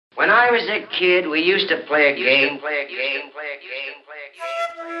I was a kid, we used to play a game.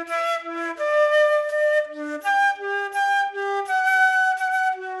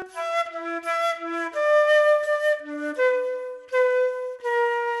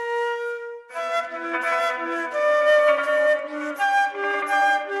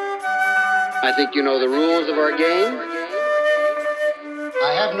 I think you know the rules of our game.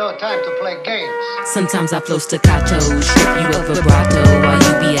 I have no time to play games. Sometimes I flow staccato, strip you of vibrato while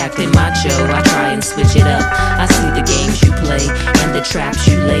you be acting macho. I try and switch it up. I see the games you play and the traps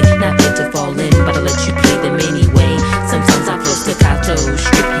you lay. Not meant to fall in, but I let you play them anyway. Sometimes I flow staccato,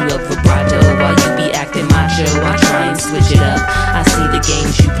 strip you of vibrato while you be acting macho. I try and switch it up. I see the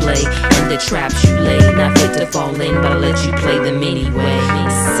games you play and the traps you lay. Not meant to fall in, but I let you play them anyway.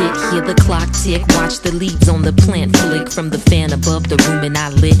 Sit, hear the clock tick, watch the leaves on the plant flick from the fan above the room and I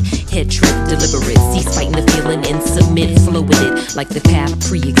lit. Head trip, deliberate, cease fighting the feeling and submit. Flow with it like the path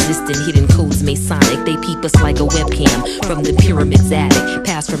pre-existing. Hidden codes Masonic, they peep us like a webcam from the pyramid's attic.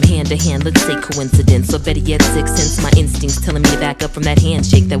 Pass from hand to hand, let's say coincidence, or better yet sixth sense. My instincts telling me to back up from that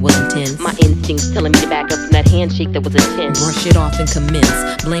handshake that wasn't tense. My instincts telling me to back up from that handshake that was intense. Brush it off and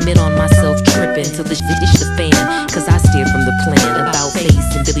commence, blame it on myself tripping till the shit is the fan. Cause I steer from the plan, about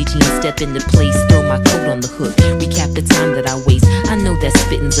face and Billie Jean step into place. Throw my coat on the hook, recap the time that I waste. I know that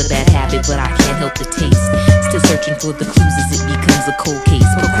spitting's a bad habit, but I can't help the taste. Still searching for the clues as it becomes a cold case.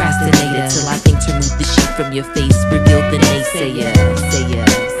 Procrastinator till I think to remove the sheet from your face. Reveal the naysayer.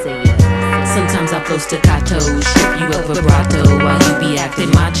 Sometimes I flow staccato, strip you of vibrato while you be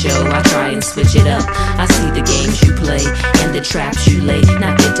acting macho. I try and switch it up. I see the games you play and the traps you lay.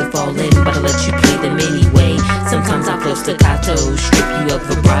 Not meant to fall in, but I let you play them anyway. Sometimes I flow staccato, strip you of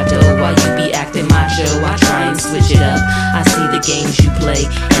vibrato while you be acting macho. I try and switch it up. I see the games you play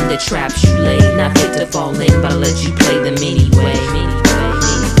and the traps you lay. Not meant to fall in, but I let you play them anyway.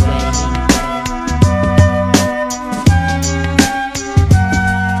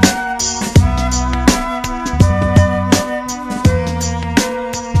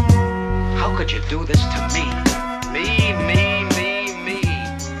 How could you do this to me?